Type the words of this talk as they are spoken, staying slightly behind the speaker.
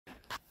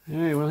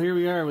Alright, well here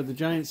we are with the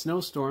giant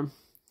snowstorm,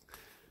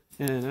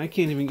 and I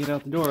can't even get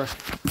out the door.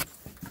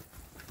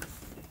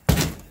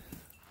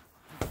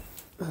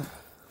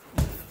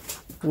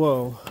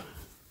 Whoa.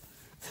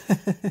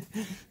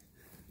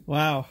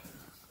 Wow.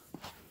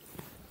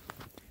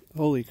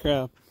 Holy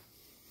crap.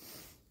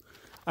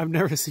 I've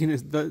never seen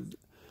the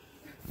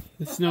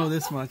snow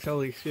this much.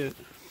 Holy shit.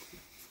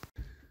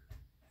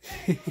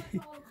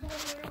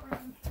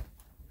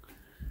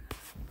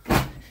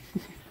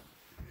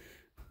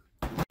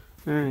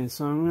 Alright,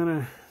 so I'm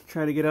gonna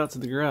try to get out to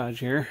the garage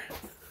here.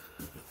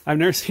 I've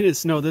never seen it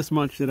snow this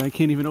much that I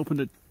can't even open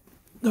the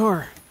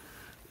door.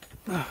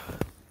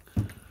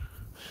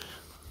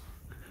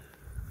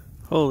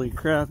 Holy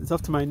crap, it's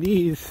up to my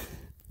knees.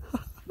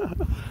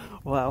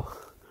 Wow,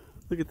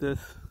 look at this.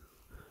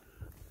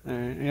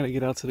 Alright, I gotta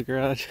get out to the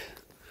garage.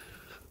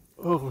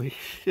 Holy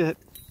shit.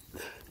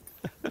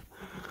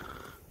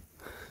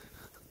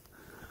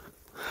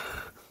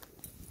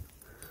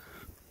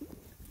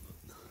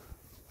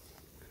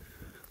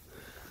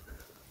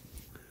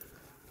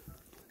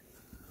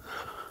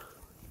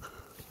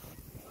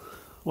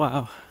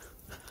 Wow.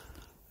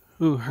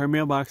 Ooh, our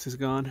mailbox is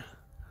gone.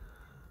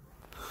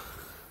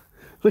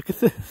 Look at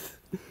this.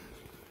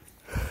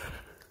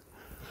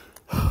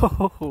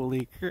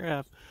 Holy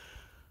crap.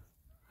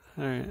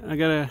 Alright, I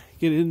gotta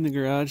get in the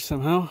garage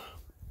somehow.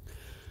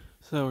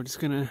 So we're just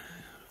gonna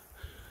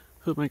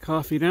put my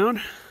coffee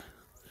down.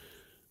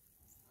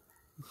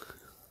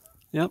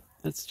 Yep,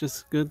 that's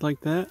just good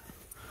like that.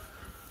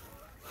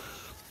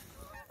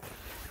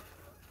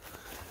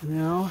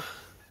 Now,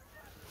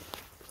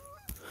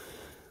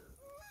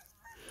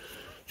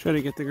 try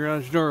to get the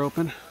garage door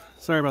open.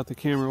 Sorry about the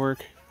camera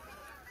work.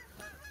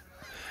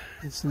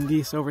 There's some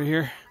geese over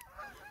here.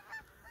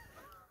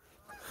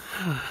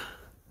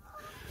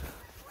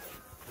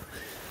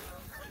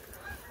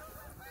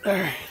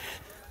 Alright.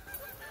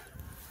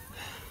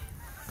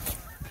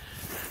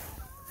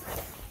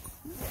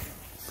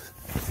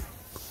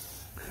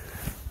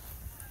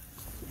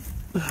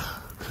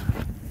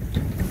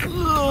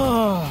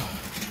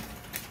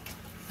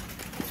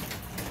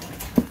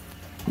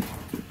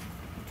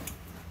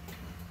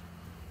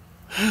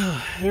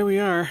 Here we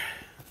are.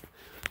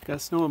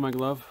 Got snow in my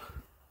glove.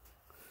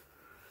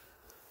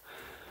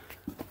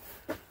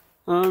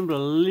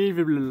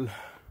 Unbelievable.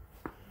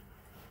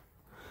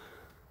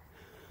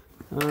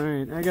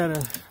 Alright,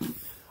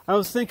 I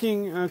was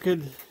thinking I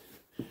could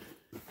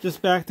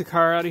just back the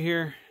car out of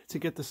here to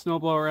get the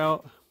snowblower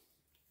out.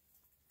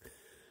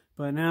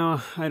 But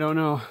now I don't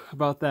know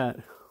about that.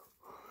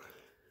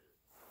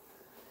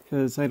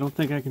 Because I don't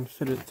think I can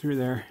fit it through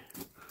there.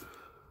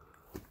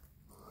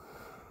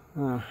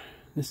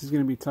 This is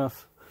going to be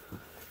tough.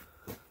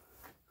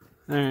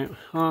 Alright,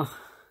 well,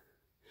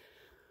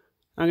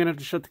 I'm going to have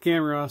to shut the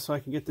camera off so I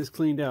can get this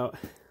cleaned out.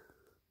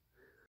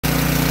 The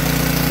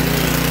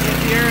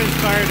air is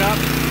fired up.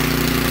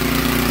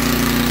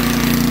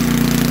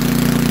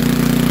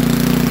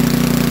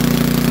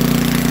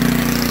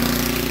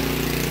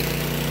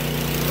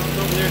 I'm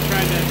over there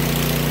trying to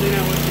clean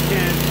out what you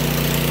can.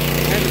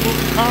 I had to move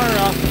the car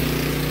up.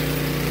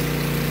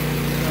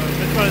 So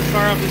that's about as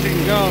far up as you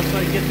can go so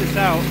I can get this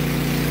out.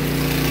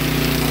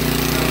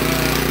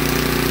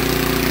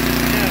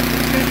 Yeah,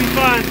 it's going to be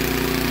fun.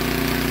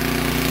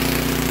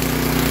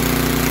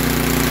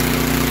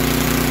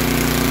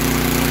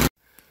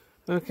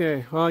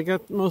 Okay, well I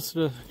got most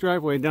of the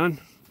driveway done.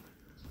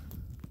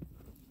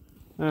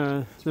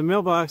 The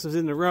mailbox was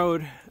in the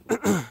road.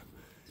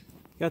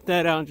 Got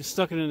that out and just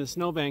stuck it in the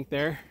snowbank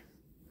there.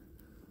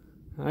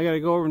 I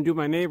gotta go over and do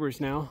my neighbors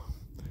now.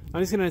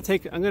 I'm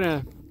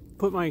gonna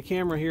put my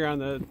camera here on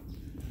the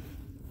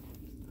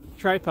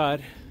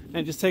tripod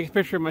and just take a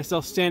picture of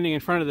myself standing in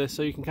front of this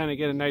so you can kind of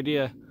get an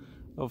idea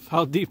of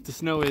how deep the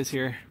snow is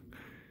here.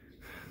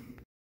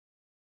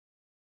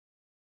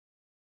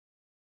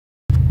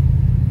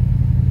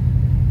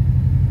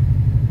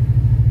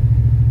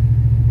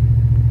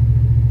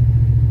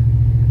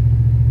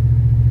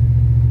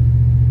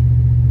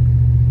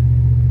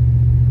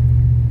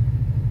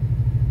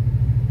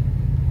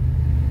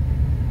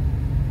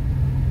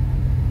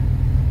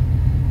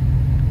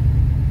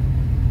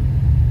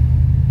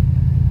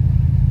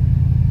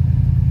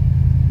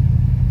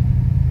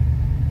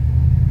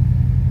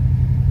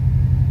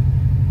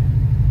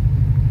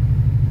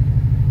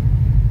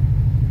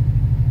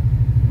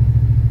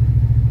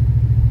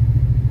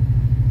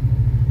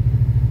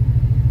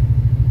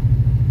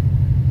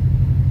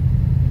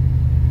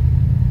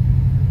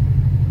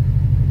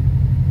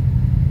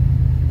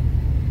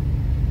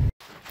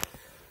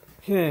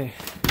 Okay,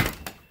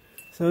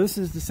 so this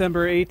is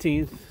December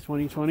 18th,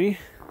 2020.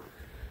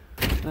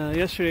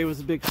 Yesterday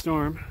was a big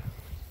storm.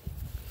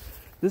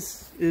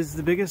 This is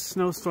the biggest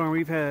snowstorm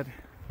we've had.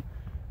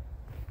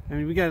 I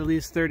mean, we got at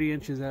least 30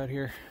 inches out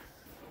here.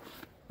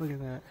 Look at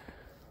that.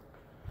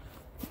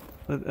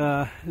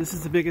 But this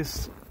is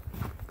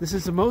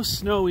the most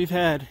snow we've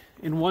had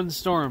in one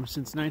storm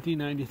since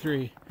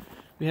 1993.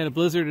 We had a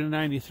blizzard in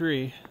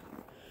 93.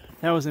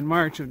 That was in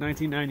March of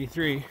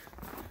 1993.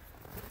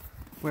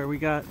 where we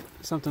got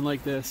something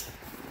like this.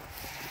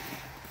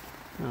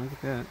 Oh, look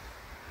at that.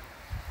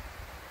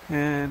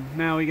 And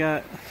now we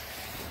got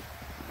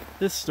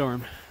this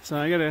storm. So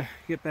I gotta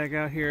get back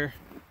out here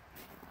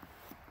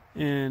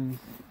and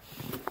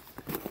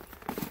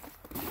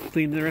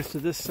clean the rest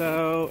of this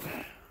out.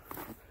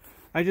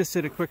 I just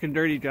did a quick and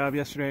dirty job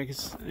yesterday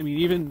because, I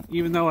mean,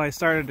 even though I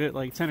started at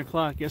like 10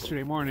 o'clock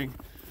yesterday morning,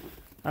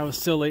 I was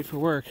still late for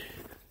work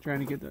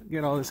trying to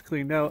get all this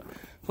cleaned out,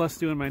 plus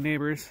doing my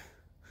neighbors.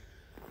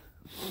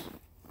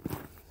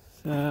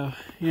 So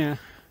yeah,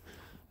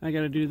 I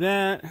gotta do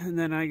that, and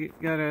then I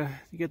gotta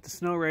get the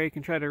snow rake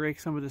and try to rake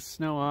some of this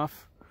snow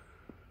off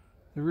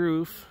the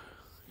roof,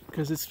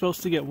 because it's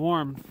supposed to get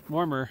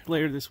warmer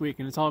later this week,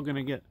 and it's all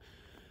gonna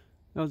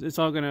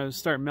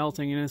start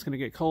melting, and it's gonna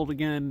get cold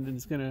again, and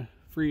it's gonna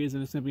freeze,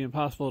 and it's gonna be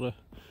impossible to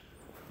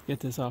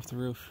get this off the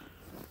roof.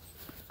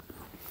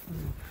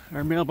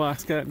 Our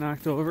mailbox got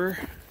knocked over,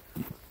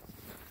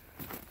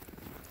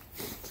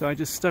 so I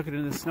just stuck it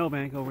in the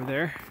snowbank over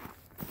there.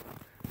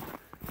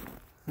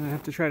 I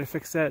have to try to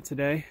fix that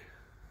today.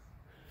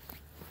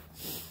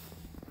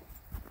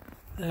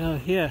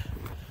 Yeah,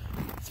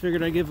 just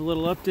figured I'd give a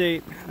little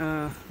update.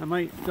 I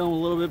might film a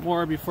little bit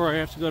more before I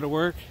have to go to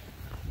work,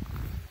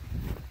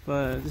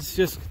 but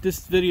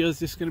this video is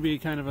just going to be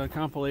kind of a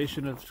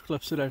compilation of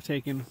clips that I've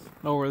taken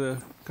over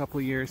the couple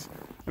of years.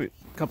 I mean,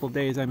 couple of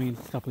days, I mean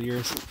couple of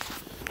years.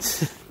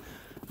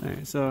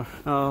 Alright, so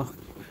I'll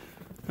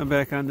come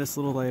back on this a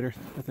little later,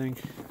 I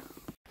think.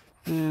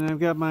 And I've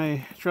got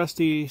my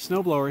trusty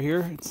snowblower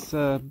here. It's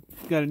got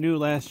a new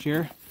last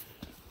year.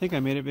 I think I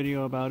made a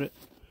video about it.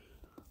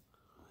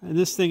 And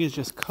this thing is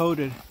just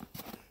coated.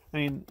 I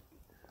mean,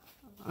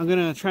 I'm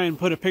gonna try and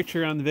put a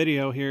picture on the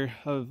video here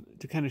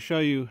to kind of show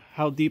you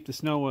how deep the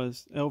snow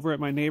was. Over at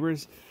my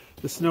neighbor's,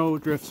 the snow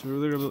drifts were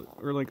literally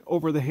like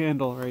over the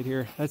handle right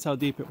here. That's how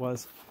deep it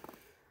was.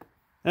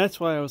 That's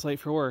why I was late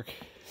for work.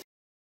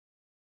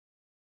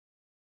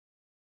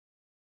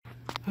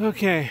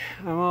 Okay,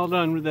 I'm all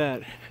done with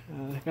that.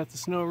 I got the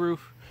snow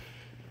roof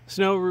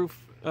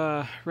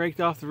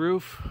raked off the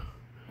roof.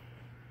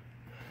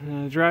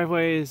 The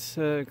driveway is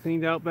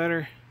cleaned out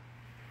better.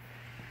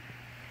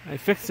 I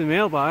fixed the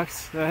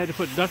mailbox. I had to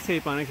put duct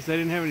tape on it because I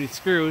didn't have any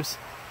screws,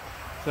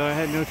 so I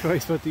had no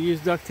choice but to use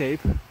duct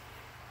tape.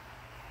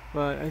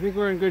 But I think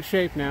we're in good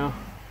shape now.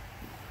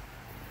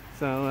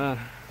 So,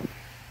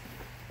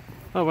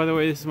 oh, by the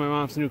way, this is my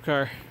mom's new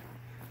car.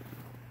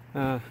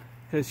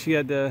 Because we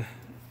had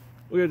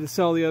to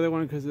sell the other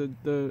one because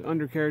the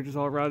undercarriage is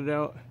all rotted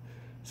out.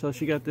 So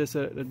she got this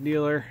at a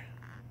dealer.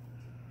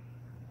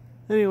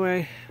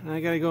 Anyway, I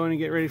gotta go in and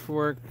get ready for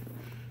work.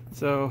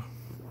 So,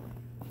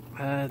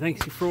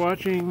 thanks for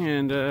watching,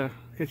 and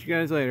catch you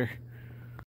guys later.